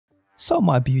So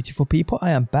my beautiful people, I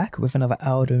am back with another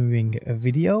Elden Ring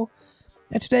video,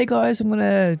 and today guys I'm going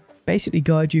to basically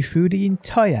guide you through the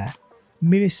entire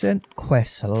Millicent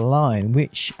quest line,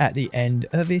 which at the end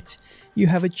of it you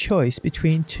have a choice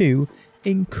between two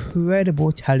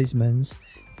incredible talismans,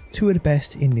 two of the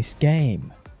best in this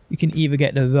game. You can either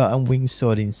get the Rotten Winged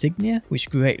Sword Insignia, which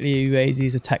greatly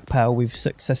raises attack power with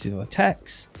successive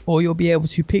attacks, or you'll be able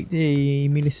to pick the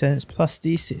Mallicent's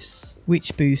Prosthesis,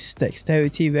 which boosts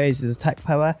dexterity, raises attack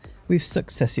power with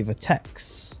successive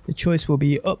attacks. The choice will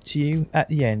be up to you at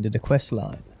the end of the quest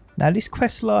line. Now this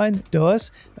quest line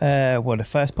does, the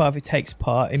first part of it takes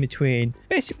part in between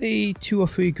basically 2 or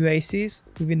 3 graces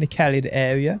within the Khalid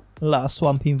area. A lot of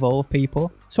swamp involved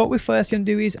people. So what we're first going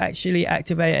to do is actually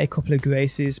activate a couple of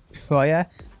graces prior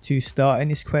to starting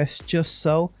this quest, just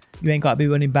so you ain't got to be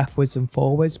running backwards and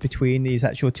forwards between these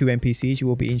actual 2 NPCs you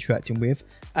will be interacting with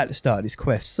at the start of this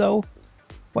quest. So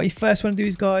what you first want to do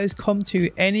is guys, come to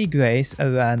any grace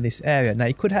around this area. Now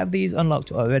you could have these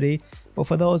unlocked already, but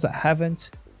for those that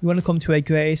haven't, you want to come to a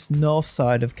grace north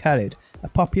side of Khalid. A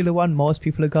popular one most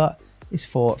people have got is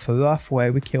Fort Faroth,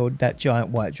 where we killed that giant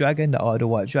white dragon, the idle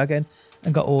white dragon,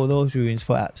 and got all those ruins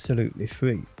for absolutely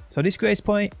free. So this grace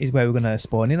point is where we're going to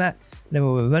spawn in at, and then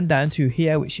we'll run down to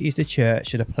here, which is the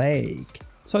Church of the Plague.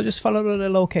 So just follow the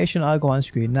location I'll go on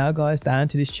screen now guys, down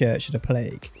to this Church of the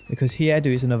Plague, because here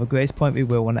there is another grace point we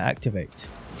will want to activate.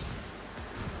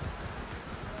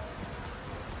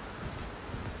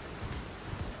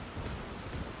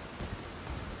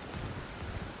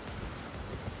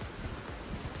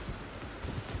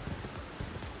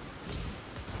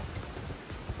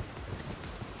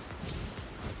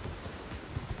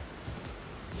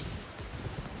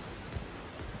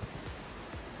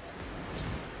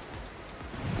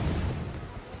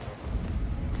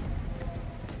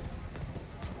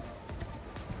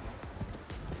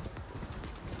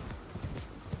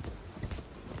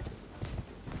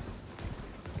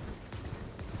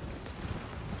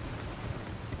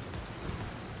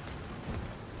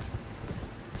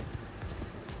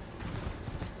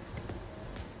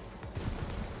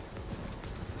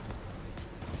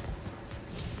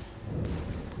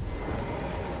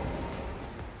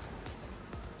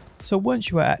 So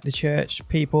once you are at the church,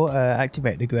 people,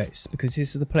 activate the grace, because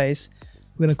this is the place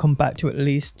we're going to come back to at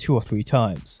least 2 or 3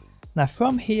 times. Now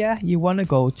from here you want to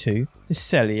go to the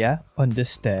Sellia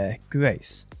Under-stair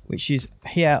grace, which is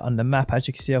here on the map. As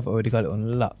you can see, I've already got it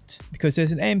unlocked because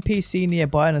there's an NPC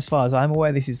nearby, and as far as I'm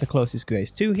aware this is the closest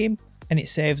grace to him, and it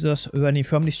saves us running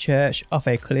from this church off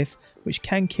a cliff, which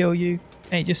can kill you,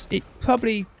 and it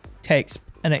probably takes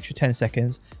an extra 10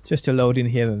 seconds just to load in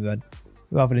here and run,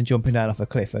 rather than jumping down off a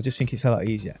cliff. I just think it's a lot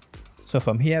easier. So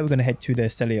from here we're going to head to the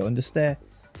Sellia Under-stair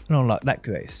and unlock that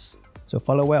grace. So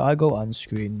follow where I go on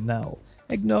screen now,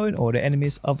 ignoring all the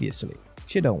enemies obviously,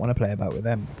 because you don't want to play about with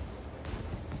them.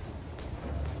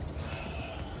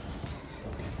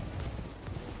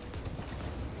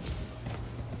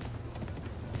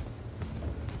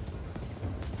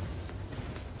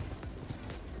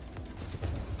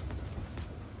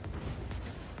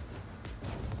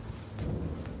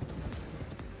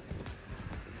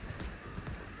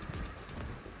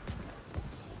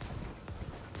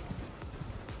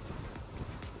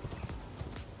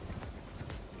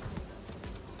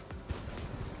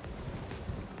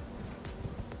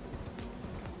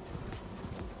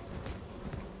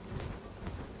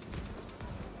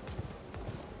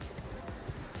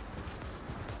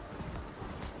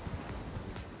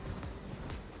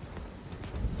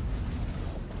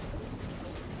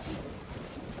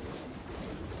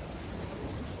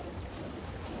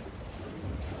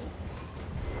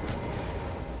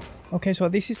 Okay, so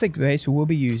this is the grace we will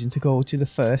be using to go to the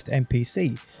first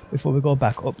NPC before we go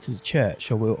back up to the church.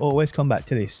 So we'll always come back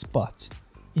to this spot.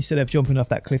 Instead of jumping off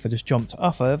that cliff I just jumped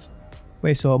off of,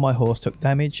 where you saw my horse took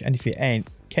damage, and if you ain't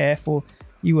careful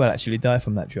you will actually die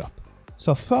from that drop.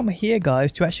 So from here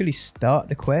guys, to actually start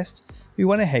the quest, we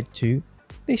want to head to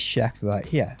this shack right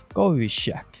here, Gowry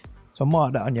shack. So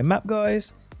mark that on your map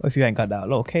guys, or if you ain't got that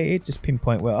located, just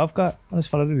pinpoint where I've got and just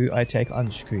follow the route I take on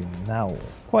screen now.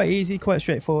 Quite easy, quite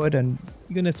straightforward, and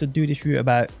you're going to have to do this route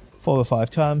about 4 or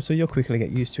 5 times, so you'll quickly get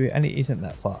used to it, and it isn't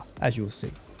that far, as you'll see.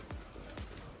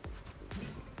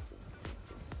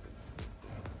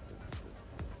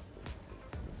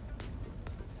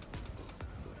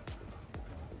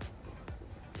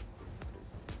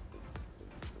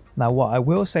 Now what I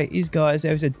will say is guys,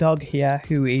 there is a dog here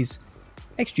who is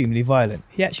extremely violent.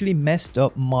 He actually messed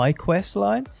up my quest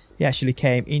line. He actually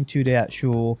came into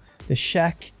the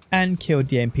shack and killed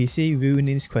the NPC,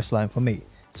 ruining his quest line for me.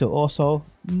 So also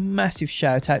massive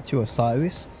shout out to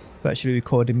Osiris for actually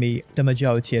recording me the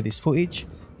majority of this footage.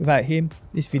 Without him,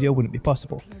 this video wouldn't be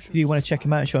possible. If you want to check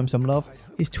him out and show him some love,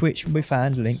 his Twitch will be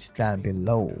found linked down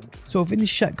below. So within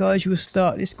this chat guys, you will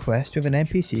start this quest with an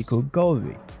NPC called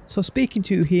Gowry. So speaking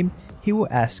to him, he will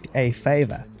ask a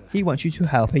favour. He wants you to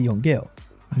help a young girl,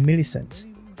 Millicent,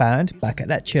 found back at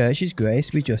that church's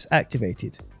grace we just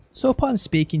activated. So upon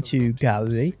speaking to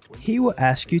Gowry, he will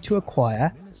ask you to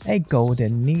acquire a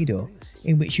golden needle,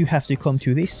 in which you have to come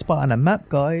to this spot on the map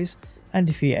guys and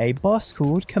defeat a boss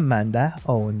called Commander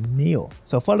O'Neill.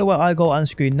 So follow where I go on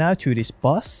screen now to this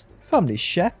boss from this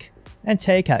shack and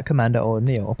take out Commander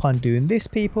O'Neill. Upon doing this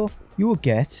people, you will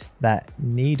get that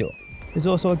needle. There's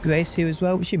also a grace here as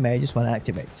well which you may just want to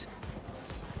activate.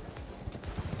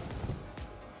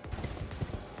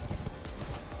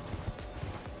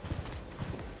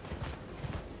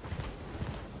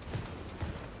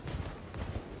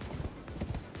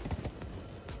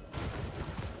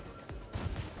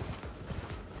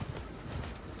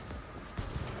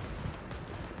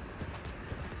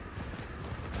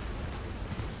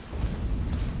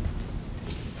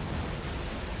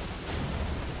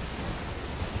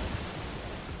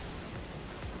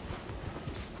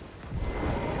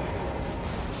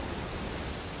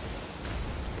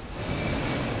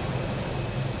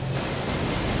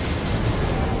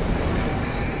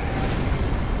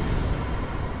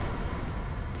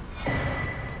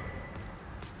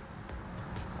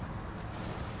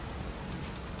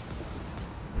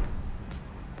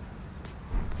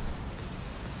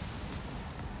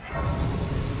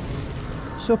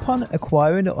 So upon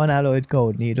acquiring the Unalloyed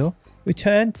Gold Needle,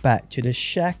 return back to the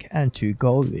shack and to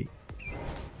Gowry.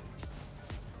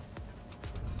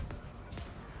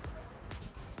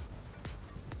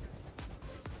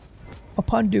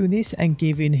 Upon doing this and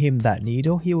giving him that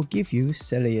needle, he will give you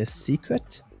Sellia's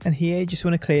secret, and here you just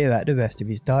want to clear out the rest of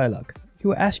his dialogue. He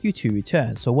will ask you to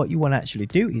return, so what you want to actually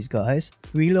do is guys,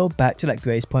 reload back to that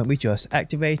grace point we just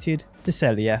activated, the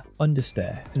Sellia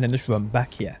Under-stair, and then just run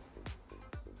back here.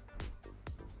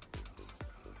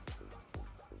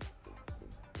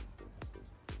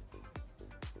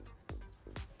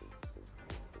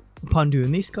 Upon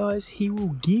doing this guys, he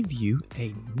will give you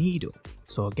a needle.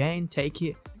 So again, take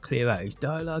it, clear out his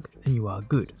dialogue, and you are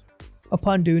good.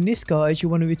 Upon doing this guys, you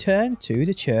want to return to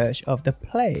the Church of the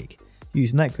Plague,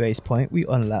 using that grace point we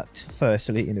unlocked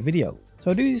firstly in the video.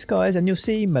 So do this guys and you'll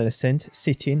see Mallicent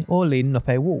sitting or leaning up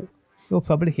a wall. You'll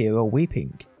probably hear her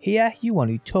weeping. Here you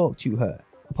want to talk to her.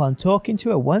 Upon talking to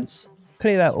her once,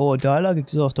 clear out all dialogue,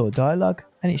 exhaust all dialogue,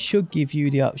 and it should give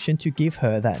you the option to give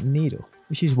her that needle,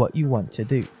 which is what you want to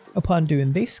do. Upon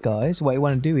doing this guys, what you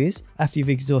want to do is, after you've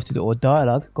exhausted all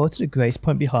dialogue, go to the grace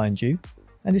point behind you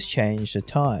and just change the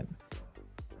time.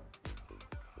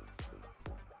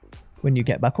 When you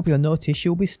get back up, you'll notice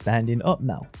she'll be standing up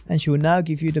now, and she will now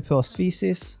give you the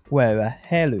Prosthesis Wearer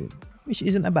Heirloom, which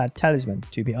isn't a bad talisman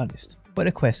to be honest, but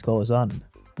the quest goes on.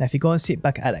 Now if you go and sit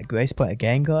back at that grace point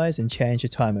again guys and change the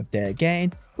time of day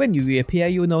again, when you reappear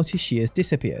you'll notice she has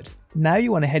disappeared. Now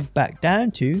you want to head back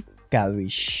down to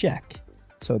Gowry's shack.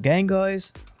 So again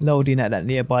guys, load in at that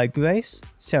nearby grace,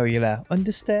 Sellia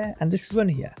Under-stair, and just run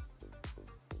here.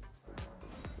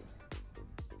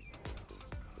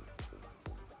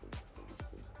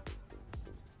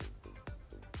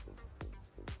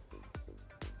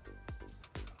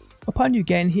 Upon you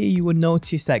getting here you will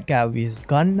notice that Gowry is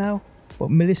gone now,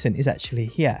 but Millicent is actually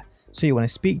here. So you want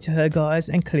to speak to her guys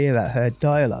and clear out her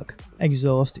dialogue,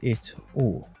 exhaust it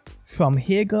all. From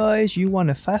here guys, you want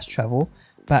to fast travel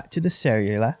back to the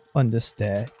Sellia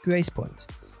Under-stair grace point,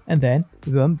 and then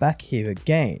run back here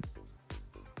again.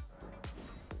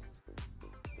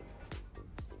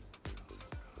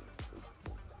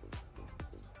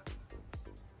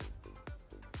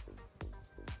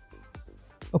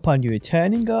 Upon you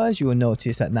returning guys, you will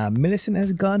notice that now Millicent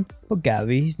has gone, but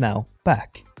Gowry is now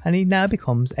back, and he now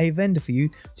becomes a vendor for you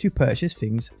to purchase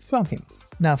things from him.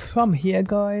 Now from here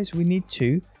guys, we need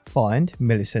to find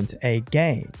Millicent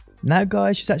again. Now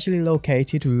guys, she's actually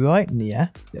located right near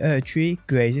the Erdtree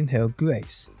Grazing Hill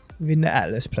Grace within the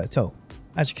Atlas Plateau,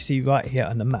 as you can see right here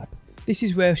on the map. This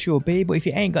is where she'll be, but if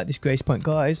you ain't got this grace point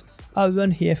guys, I'll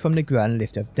run here from the Grand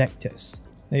Lift of Dectus.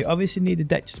 Now you obviously need the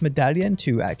Dectus medallion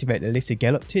to activate the lift to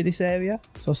get up to this area,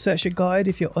 so search a guide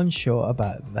if you're unsure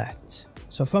about that.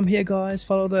 So from here guys,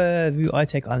 follow the route I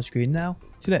take on screen now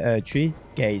to the Erdtree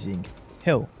Grazing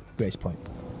Hill Grace Point.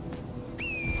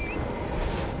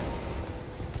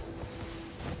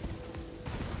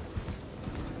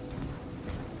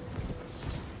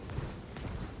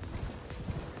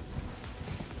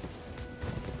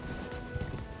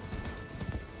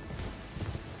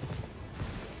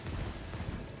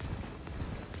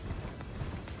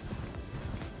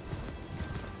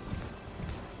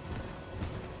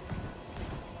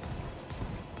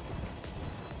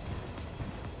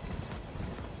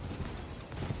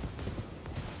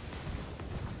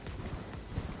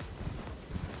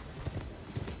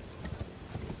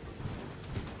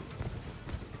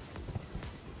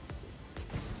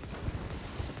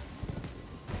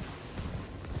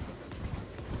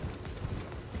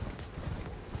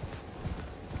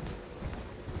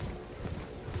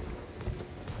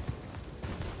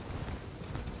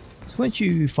 So once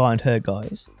you find her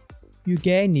guys, you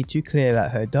again need to clear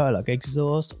out her dialogue,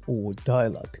 exhaust all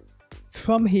dialogue.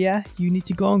 From here you need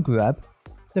to go and grab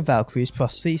the Valkyrie's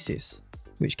Prosthesis,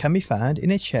 which can be found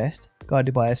in a chest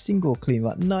guarded by a single clean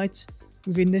rock knight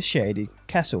within the shaded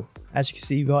castle, as you can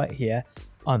see right here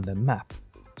on the map.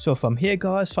 So from here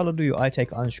guys, follow the route I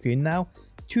take on screen now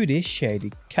to this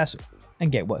shaded castle and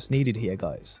get what's needed here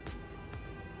guys.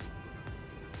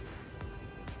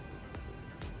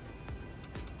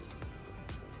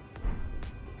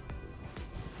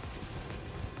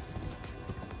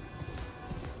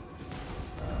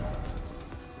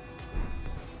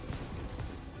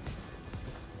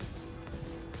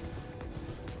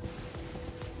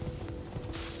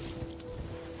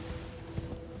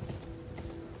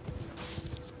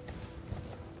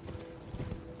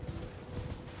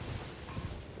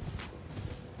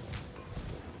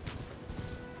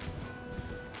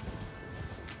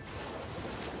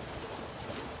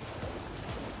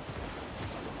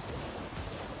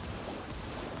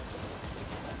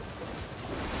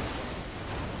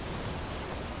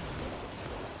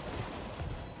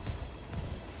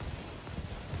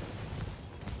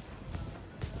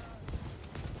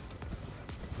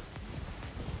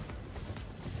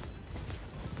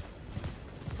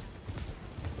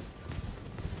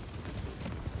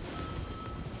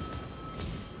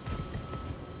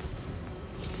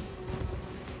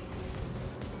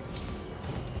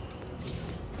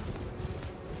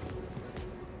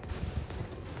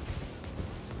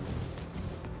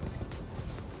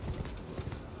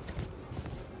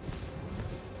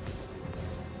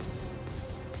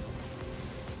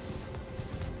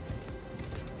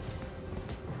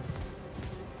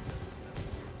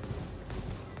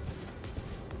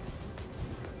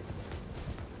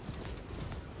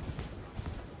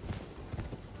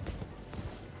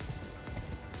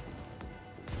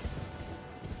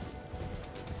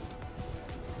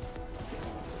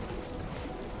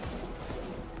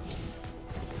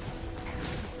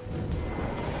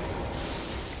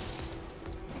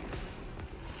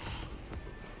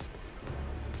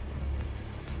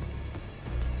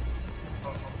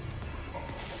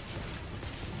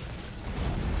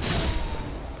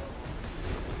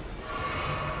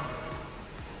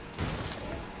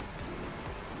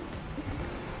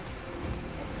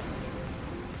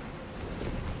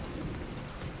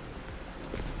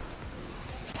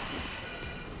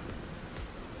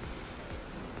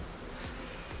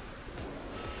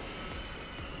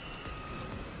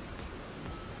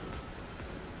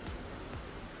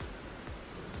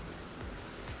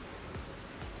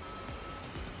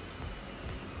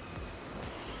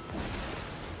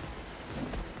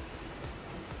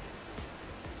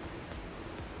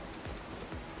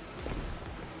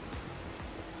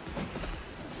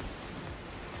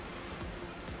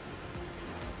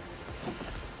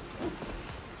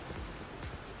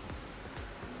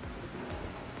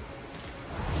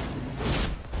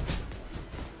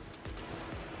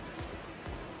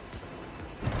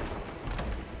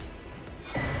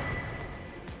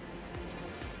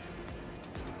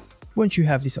 Once you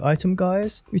have this item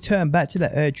guys, return back to the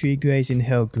Erdtree grazing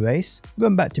her grace,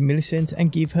 run back to Mallicent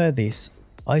and give her this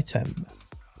item.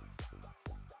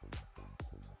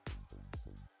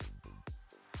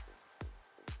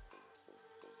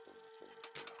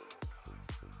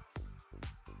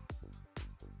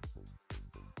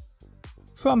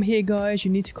 From here guys,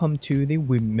 you need to come to the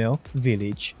Windmill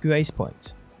Village Grace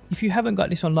Point. If you haven't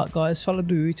got this unlocked guys, follow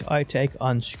the route I take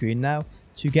on screen now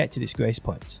to get to this Grace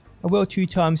Point. I will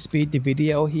 2x speed the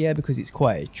video here because it's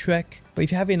quite a trek, but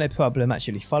if you're having a problem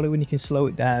actually following, you can slow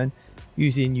it down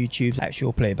using YouTube's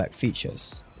actual playback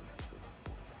features.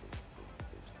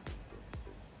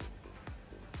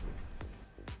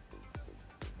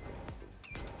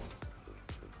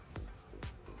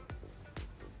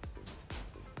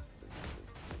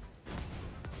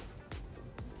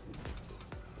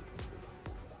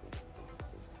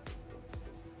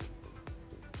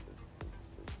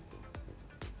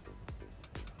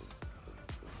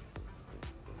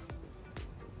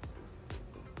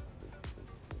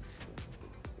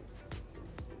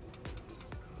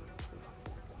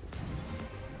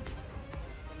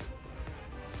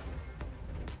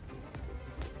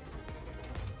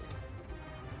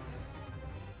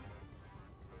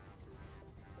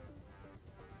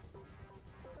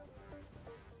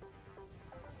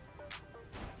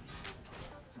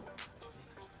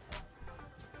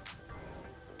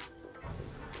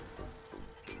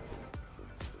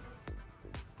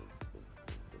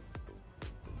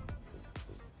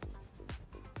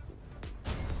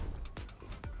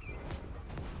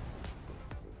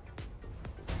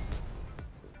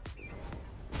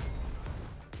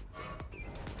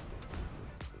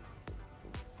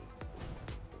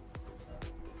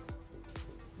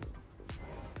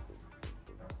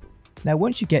 Now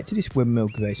once you get to this windmill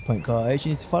grace point guys,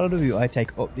 you need to follow the route I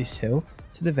take up this hill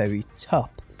to the very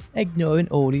top, ignoring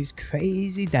all these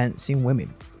crazy dancing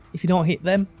women. If you don't hit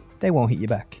them, they won't hit you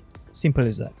back. Simple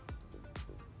as that.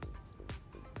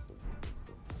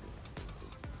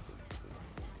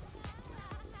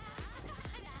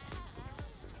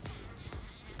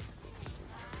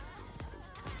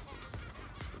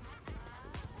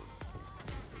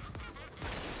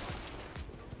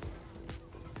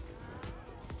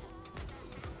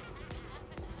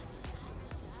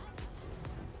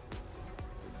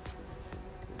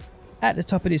 At the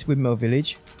top of this windmill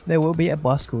village, there will be a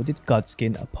boss called the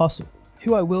Godskin Apostle,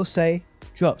 who I will say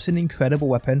drops an incredible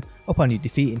weapon upon you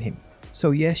defeating him.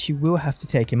 So yes, you will have to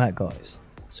take him out guys.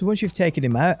 So once you've taken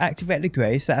him out, activate the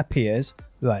grace that appears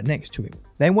right next to him.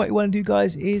 Then what you want to do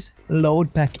guys is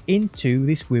load back into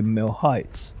this windmill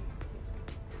heights.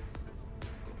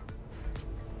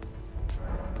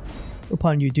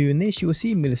 Upon you doing this, you will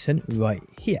see Millicent right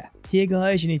here. Here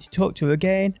guys, you need to talk to her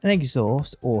again and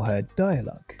exhaust all her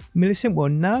dialogue. Millicent will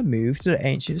now move to the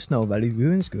ancient Snow Valley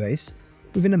ruins grace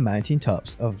within the mountain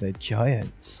tops of the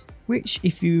Giants. Which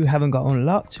if you haven't got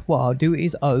unlocked, what I'll do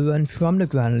is I'll run from the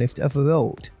ground lift of a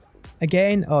road.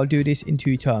 Again, I'll do this in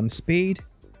 2x speed,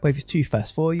 but if it's too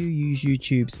fast for you, use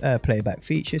YouTube's playback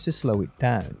features to slow it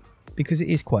down. Because it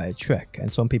is quite a trek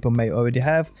and some people may already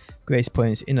have grace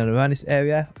points in and around this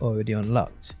area already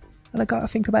unlocked. And I gotta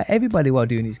think about everybody while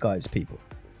doing these guys people.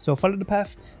 So follow the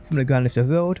path from the ground lift of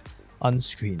road on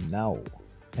screen now.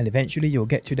 And eventually you'll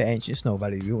get to the ancient Snow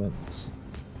Valley ruins.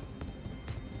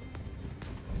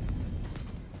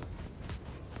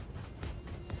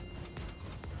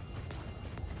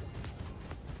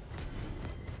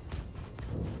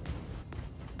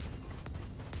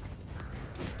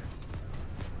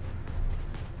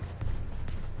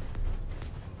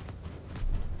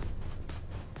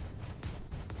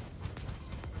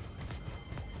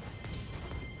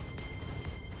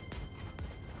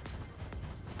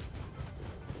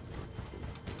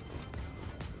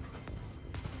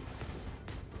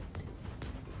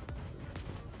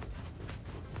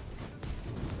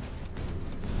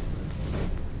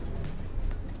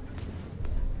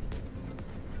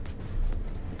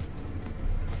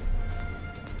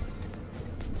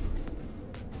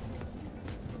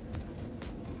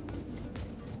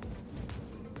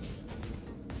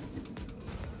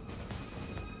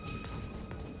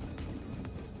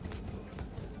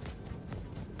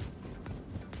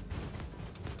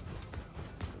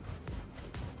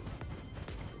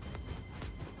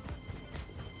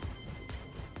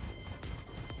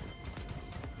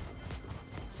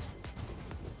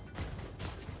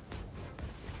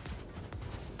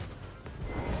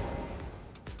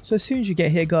 So as soon as you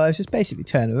get here guys, just basically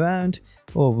turn around,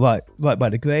 or right by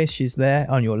the grace, she's there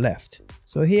on your left.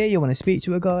 So here you want to speak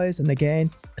to her guys and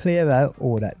again clear out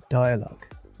all that dialogue.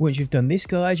 Once you've done this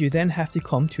guys, you then have to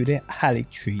come to the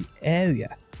Erdtree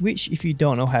area, which if you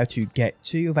don't know how to get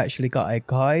to, I've actually got a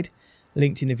guide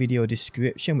linked in the video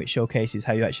description which showcases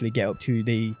how you actually get up to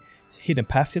the hidden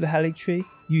path to the Erdtree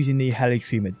using the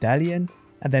Erdtree medallion,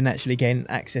 and then actually gain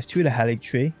access to the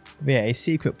Erdtree via a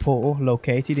secret portal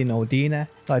located in Odina,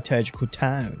 liturgical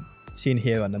town, seen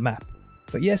here on the map.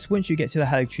 But yes, once you get to the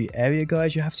Erdtree area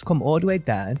guys, you have to come all the way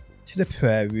down to the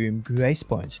prayer room grace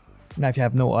point. Now if you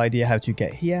have no idea how to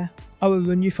get here, I will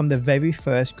run you from the very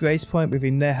first grace point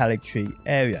within the Erdtree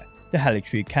area, the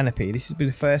Erdtree canopy. This is the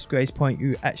first grace point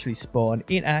you actually spawn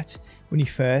in at when you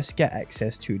first get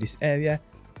access to this area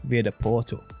via the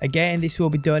portal. Again, this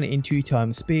will be done in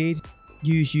 2x speed.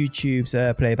 Use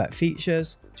YouTube's playback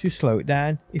features to slow it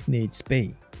down if needs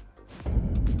be.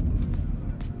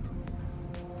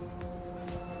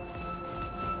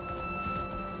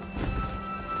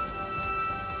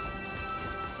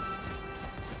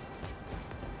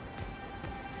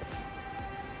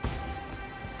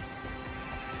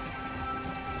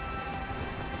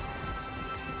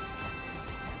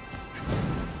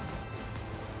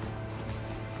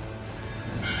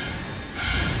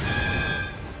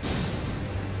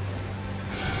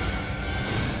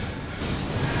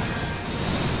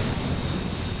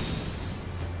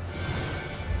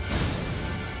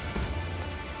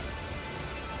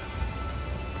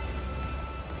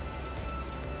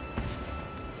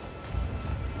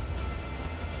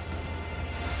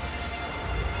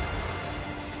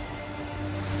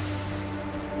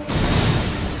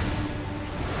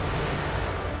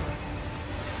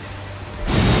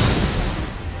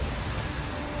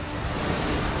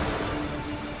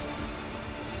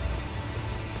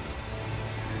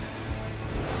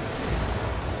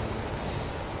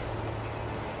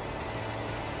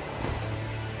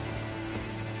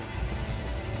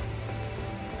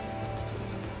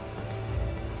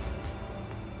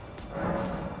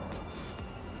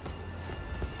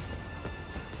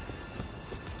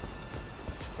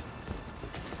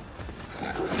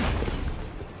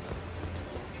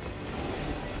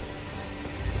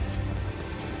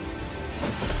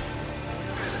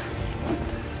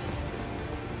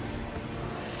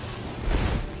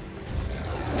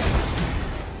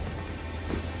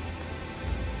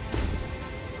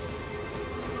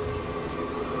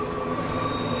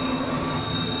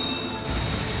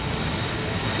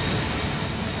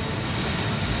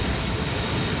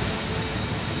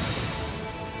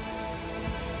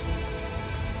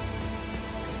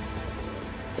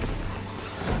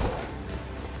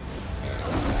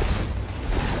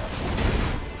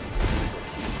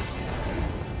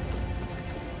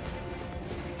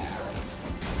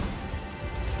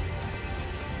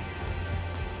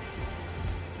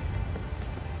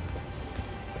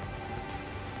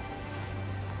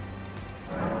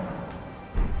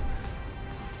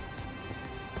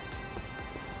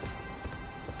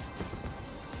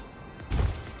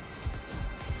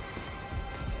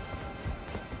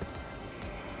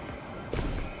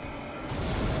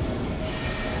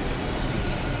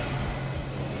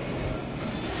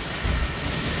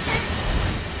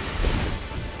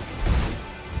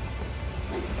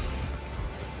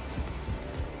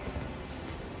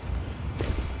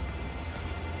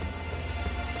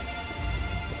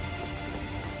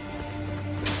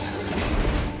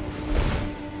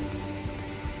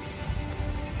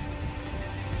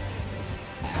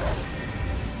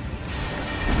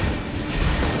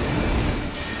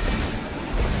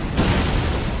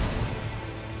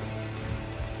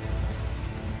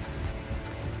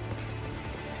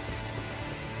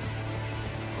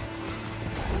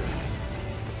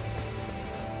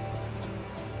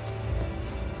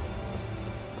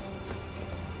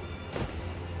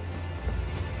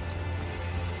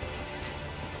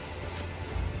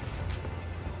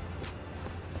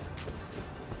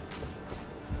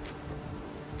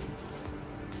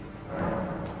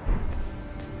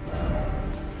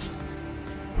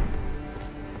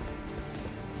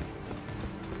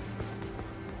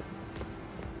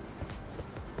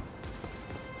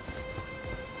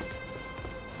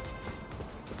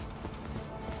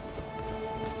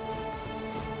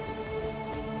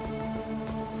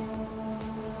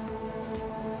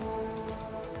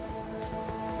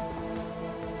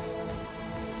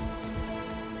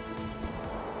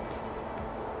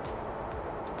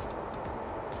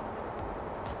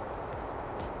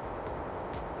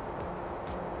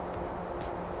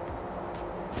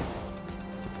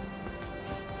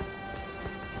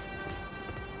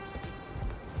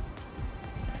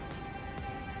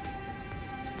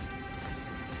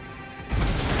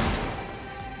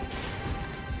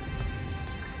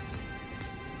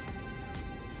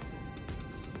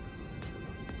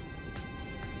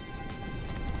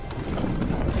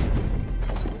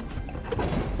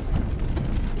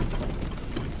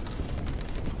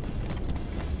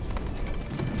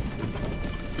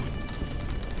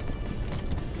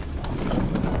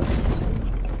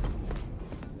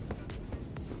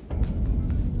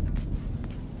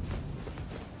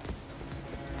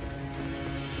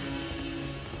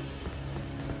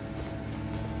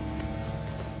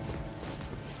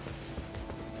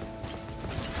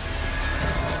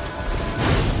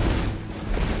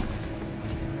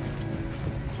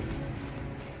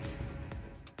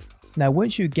 Now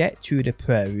once you get to the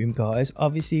prayer room guys,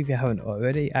 obviously if you haven't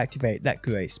already, activate that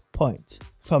grace point.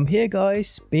 From here guys,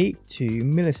 speak to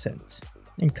Millicent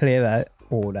and clear out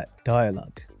all that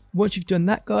dialogue. Once you've done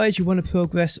that guys, you want to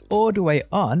progress all the way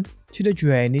on to the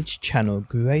drainage channel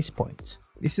grace point.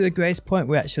 This is a grace point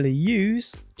we actually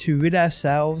use to rid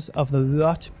ourselves of the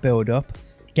rot buildup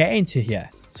getting to here.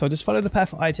 So just follow the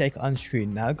path I take on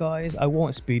screen now guys. I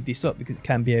won't speed this up because it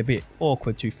can be a bit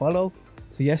awkward to follow.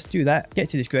 So yes, do that, get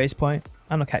to this grace point,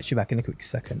 and I'll catch you back in a quick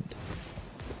second.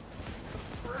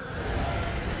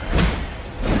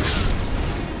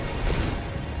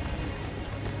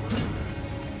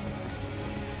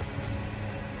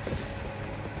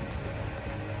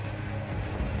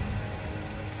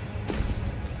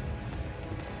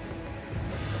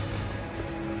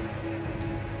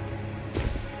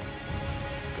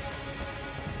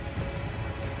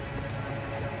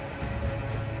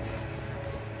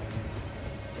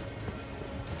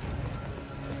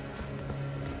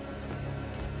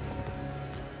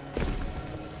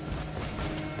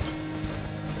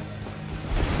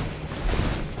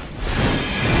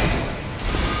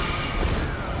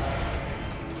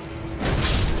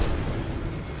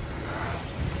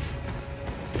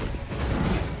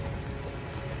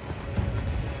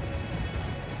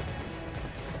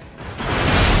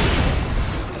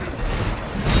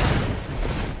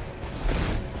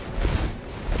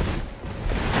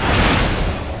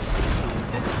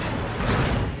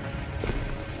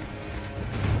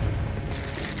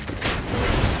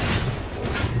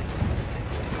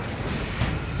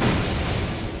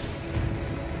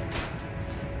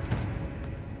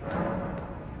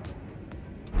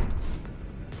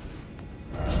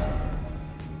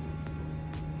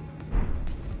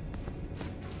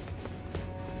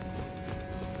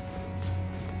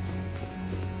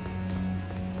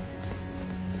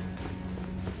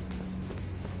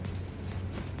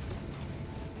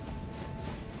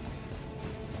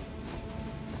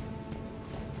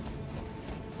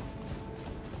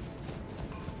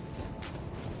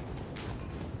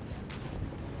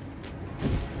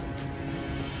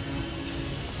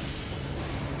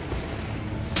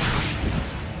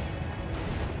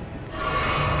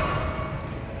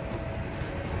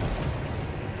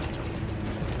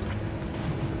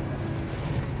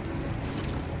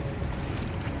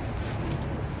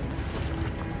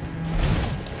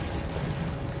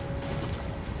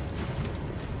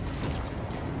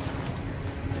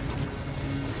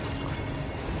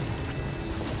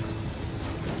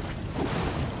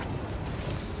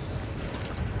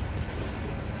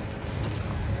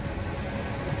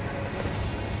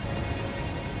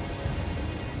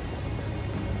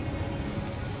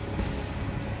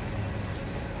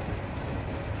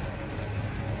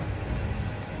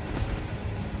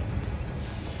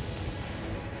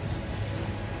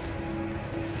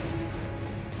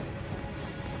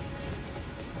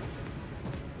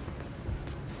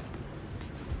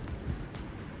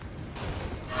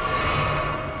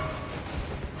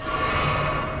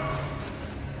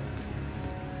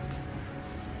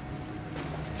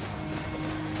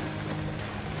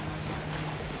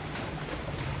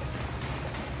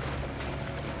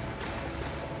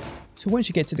 So once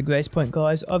you get to the grace point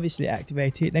guys, obviously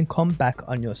activate it, then come back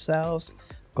on yourselves,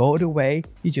 go the way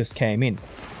you just came in.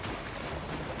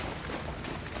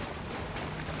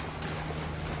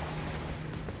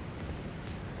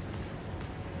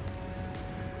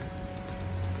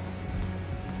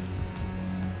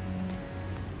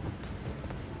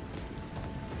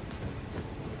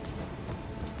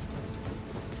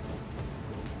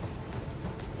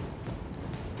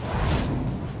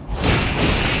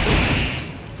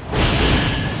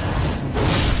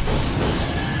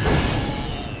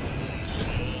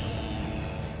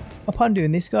 Upon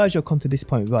doing this guys, you'll come to this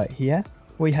point right here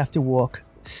where you have to walk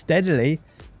steadily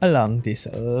along this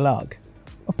log.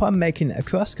 Upon making it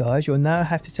across guys, you'll now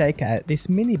have to take out this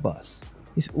mini boss,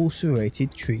 this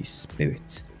ulcerated tree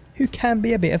spirit, who can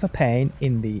be a bit of a pain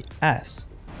in the ass.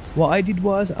 What I did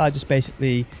was I just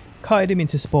basically kited him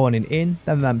into spawning in,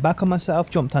 then ran back on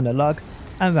myself, jumped on the log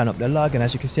and ran up the log, and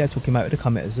as you can see I took him out with the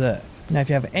Comet of Xur. Now if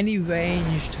you have any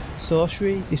ranged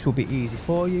sorcery, this will be easy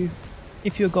for you.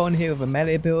 If you're going here with a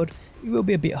melee build, it will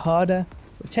be a bit harder,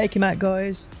 but take him out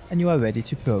guys and you are ready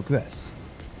to progress.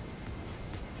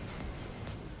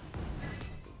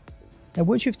 Now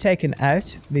once you've taken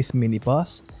out this mini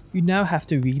boss, you now have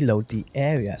to reload the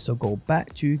area, so go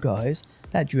back to guys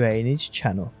that drainage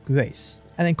channel grace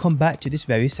and then come back to this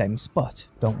very same spot.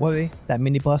 Don't worry, that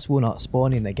mini boss will not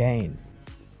spawn in again.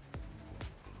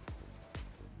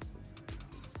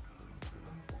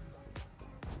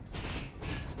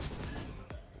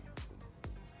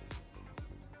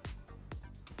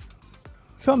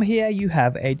 From here you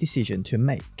have a decision to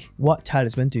make. What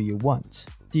talisman do you want?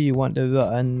 Do you want the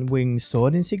Rotten Winged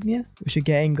Sword Insignia, which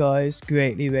again guys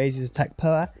greatly raises attack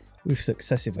power with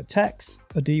successive attacks?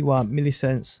 Or do you want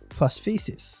Mallicent's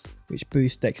Prosthesis, which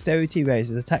boosts dexterity,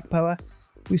 raises attack power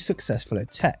with successful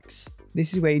attacks?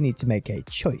 This is where you need to make a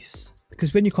choice,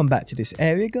 because when you come back to this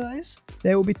area guys,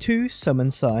 there will be 2 summon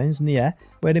signs near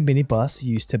where the mini boss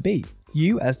used to be.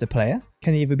 You as the player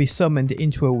can either be summoned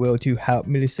into a world to help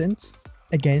Mallicent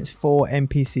against 4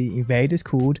 NPC invaders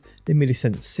called the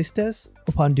Mallicent Sisters.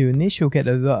 Upon doing this, you'll get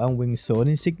the Rotten Winged Sword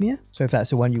Insignia. So if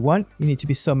that's the one you want, you need to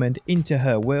be summoned into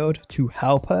her world to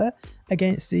help her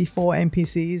against the 4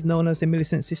 NPCs known as the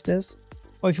Mallicent Sisters.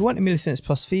 Or if you want the Mallicent's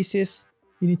Prosthesis,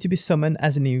 you need to be summoned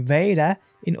as an invader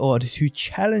in order to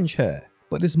challenge her.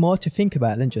 But there's more to think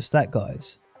about than just that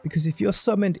guys. Because if you're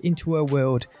summoned into her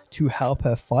world to help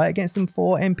her fight against them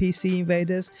 4 NPC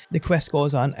invaders, the quest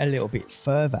goes on a little bit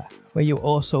further, where you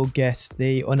also get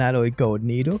the Unalloyed Gold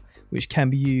Needle, which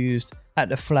can be used at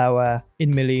the flower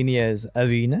in Malenia's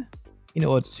arena in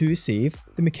order to receive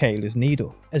the Michaela's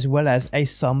Needle, as well as a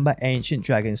somber ancient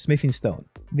dragon smithing stone.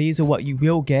 These are what you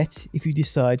will get if you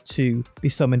decide to be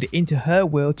summoned into her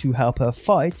world to help her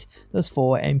fight those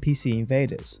 4 NPC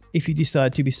invaders. If you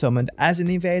decide to be summoned as an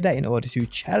invader in order to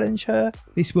challenge her,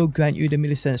 this will grant you the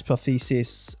Mallicent's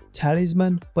Prosthesis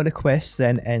Talisman, but the quest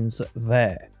then ends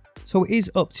there. So it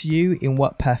is up to you in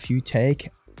what path you take,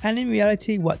 and in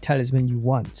reality what talisman you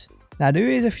want. Now there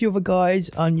is a few other guides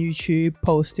on YouTube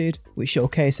posted which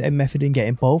showcase a method in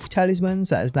getting both talismans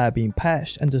that has now been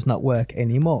patched and does not work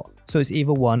anymore. So it's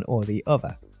either one or the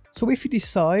other. So if you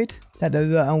decide that the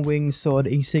Rotten Winged Sword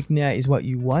Insignia is what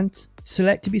you want,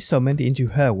 select to be summoned into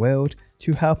her world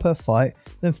to help her fight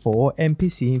the 4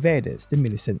 NPC invaders, the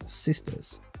Mallicent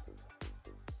Sisters.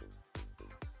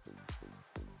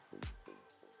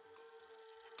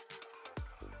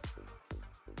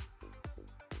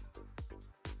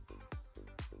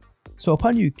 So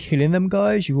upon you killing them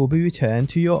guys, you will be returned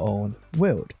to your own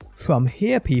world. From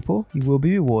here people, you will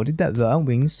be rewarded that Rotten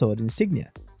Winged Sword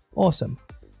Insignia. Awesome.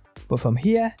 But from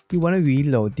here, you want to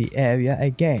reload the area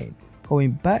again,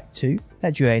 going back to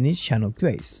that Drainage Channel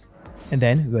Grace, and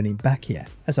then running back here,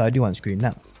 as I do on screen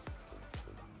now.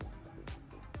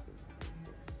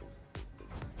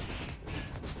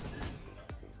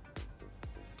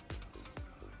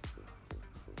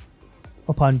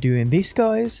 Upon doing this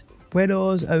guys, where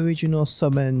those original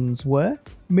summons were,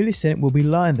 Millicent will be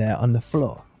lying there on the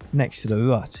floor, next to the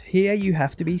rot. Here you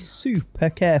have to be super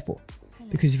careful,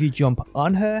 because if you jump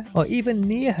on her or even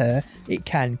near her, it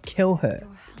can kill her.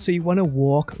 So you want to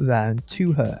walk round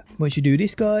to her. Once you do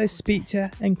this guys, speak to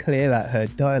her and clear out her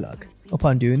dialogue.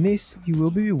 Upon doing this, you will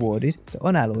be rewarded the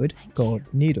Unalloyed Gold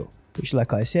Needle, which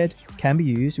like I said, can be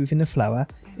used within the flower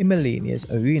in Malenia's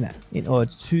arena in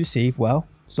order to receive, well,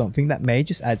 something that may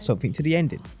just add something to the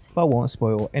ending, but I won't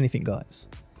spoil anything guys.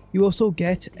 You also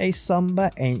get a somber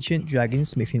ancient dragon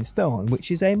smithing stone,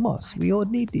 which is a must. We all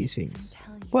need these things.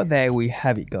 But there we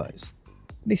have it guys.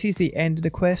 This is the end of the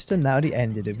quest and now the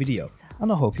end of the video,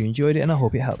 and I hope you enjoyed it and I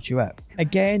hope it helped you out.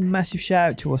 Again, massive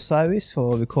shout out to Osiris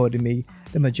for recording me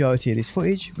the majority of this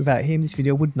footage. Without him this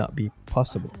video would not be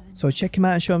possible. So check him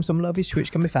out and show him some love. His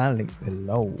Twitch can be found linked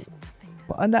below.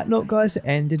 But on that note guys, the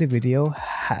end of the video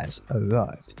has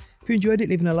arrived. If you enjoyed it,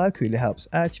 leaving a like really helps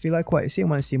out. If you like what you see and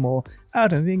want to see more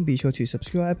Elden Ring, be sure to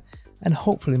subscribe, and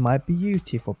hopefully my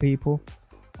beautiful people,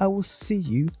 I will see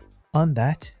you on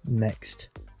that next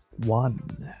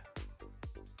one.